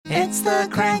It's the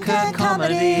Cranker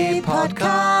Comedy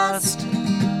Podcast.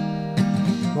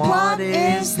 What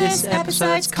is this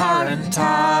episode's current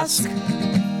task?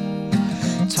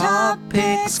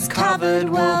 Topics covered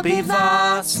will be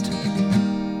vast.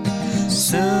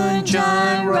 Soon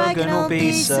Joe Rogan will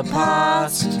be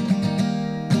surpassed.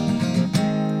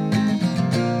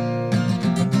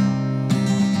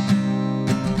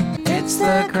 It's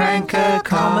the Cranker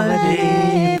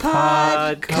Comedy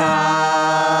Podcast.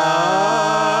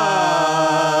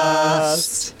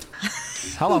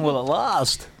 How long will it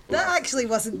last? That actually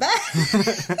wasn't bad.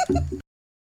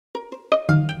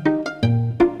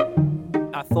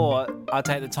 I thought I'd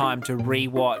take the time to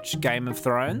re-watch Game of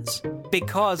Thrones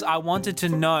because I wanted to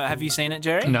know. Have you seen it,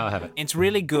 Jerry? No, I haven't. It's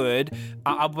really good,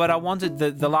 but I wanted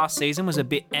the last season was a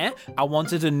bit I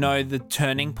wanted to know the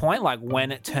turning point, like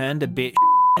when it turned a bit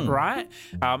right?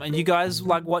 And you guys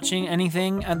like watching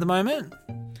anything at the moment?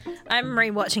 I'm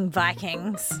rewatching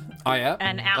Vikings. Oh, yeah?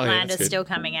 And Outlander's good. still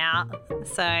coming out.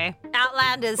 So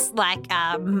Outlander's like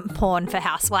porn for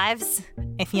housewives,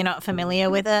 if you're not familiar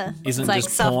with it. Isn't it's like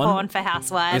just soft porn? porn for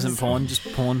housewives. Isn't porn just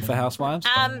porn for housewives?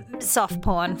 Soft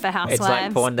porn for housewives. It's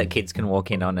like porn that kids can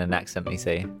walk in on and accidentally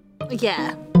see.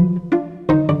 Yeah.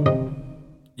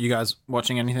 You guys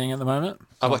watching anything at the moment?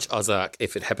 I watch Ozark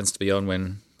if it happens to be on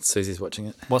when Susie's watching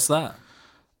it. What's that?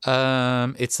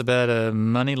 It's about a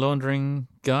money laundering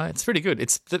guy. It's pretty good.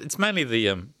 It's mainly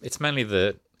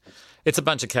it's a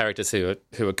bunch of characters who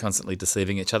are constantly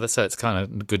deceiving each other. So it's kind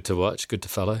of good to watch, good to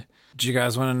follow. Do you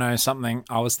guys want to know something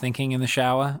I was thinking in the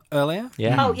shower earlier?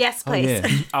 Yeah. Oh, yes, please. Yeah.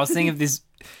 I was thinking of this.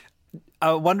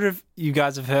 I wonder if you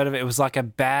guys have heard of it. It was like a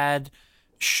bad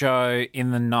show in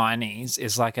the 90s.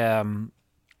 It's like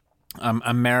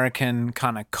American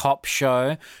kind of cop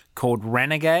show called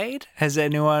Renegade. Has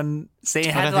anyone seen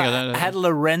it? I don't know. Had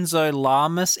Lorenzo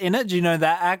Lamas in it. Do you know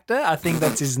that actor? I think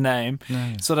that's his name.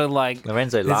 No. Sort of like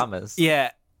Lorenzo Lamas.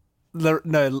 Yeah.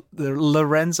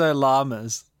 Lorenzo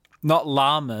Lamas. Not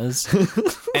llamas.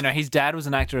 His dad was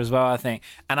an actor as well, I think.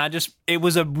 And it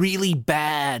was a really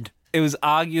bad, it was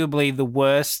arguably the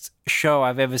worst show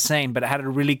I've ever seen, but it had a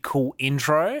really cool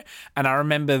intro. And I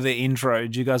remember the intro.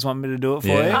 Do you guys want me to do it for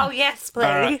you? Oh, yes, please. All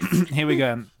right, here we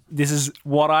go. This is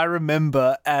what I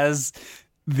remember as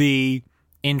the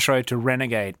intro to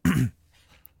Renegade.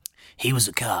 He was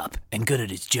a cop and good at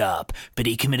his job, but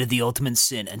he committed the ultimate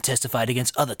sin and testified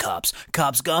against other cops.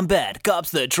 Cops gone bad.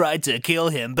 Cops that tried to kill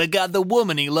him, but got the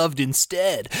woman he loved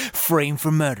instead. Framed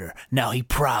for murder, now he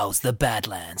prowls the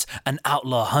Badlands. An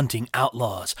outlaw hunting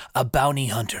outlaws. A bounty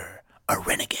hunter. A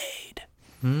renegade.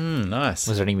 Nice.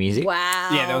 Was there any music? Wow.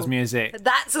 Yeah, there was music.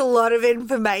 That's a lot of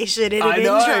information in an I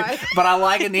know, intro. but I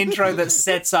like an intro that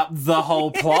sets up the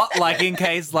whole plot, like in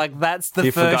case, like that's the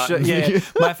You've first show. forgotten. Yeah,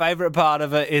 my favorite part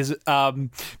of it is,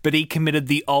 but he committed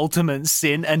the ultimate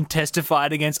sin and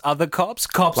testified against other cops.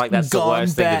 Cops Like that's the gone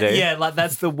worst thing to bad. do. Yeah, like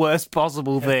that's the worst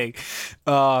possible thing.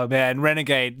 Oh man,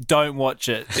 Renegade, don't watch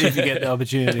it if you get the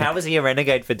opportunity. How was he a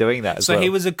renegade for doing that as So well? he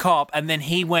was a cop, and then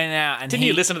he went out and Didn't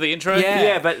you listen to the intro? Yeah.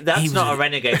 Yeah, but He that's was not a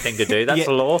renegade thing to do. That's Yeah.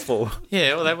 lawful.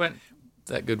 Yeah, well, they weren't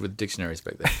that good with dictionaries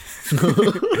back then.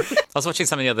 I was watching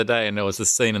something the other day and there was this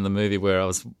scene in the movie where I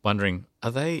was wondering,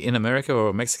 are they in America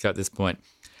or Mexico at this point?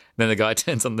 Then the guy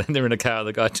turns on, they're in a car,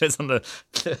 the guy turns on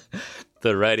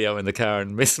the radio in the car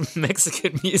and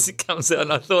Mexican music comes out,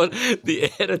 and I thought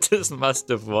the editors must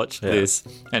have watched this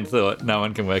and thought, no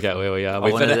one can work out where we are.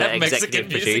 We One of better the have Mexican executive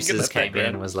music in producers the came in background.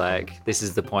 and was like, this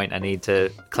is the point, I need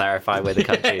to clarify where the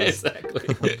country is.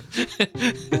 Exactly.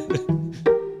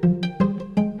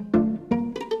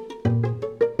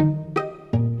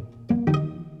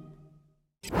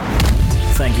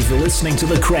 Thank you for listening to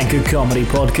the Cranker Comedy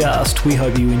Podcast. We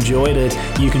hope you enjoyed it.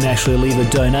 You can actually leave a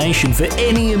donation for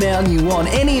any amount you want.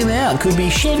 Any amount. Could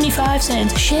be 75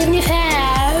 cents.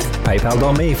 75.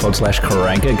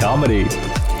 PayPal.me/Cranker Comedy.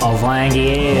 Oh, thank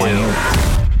you.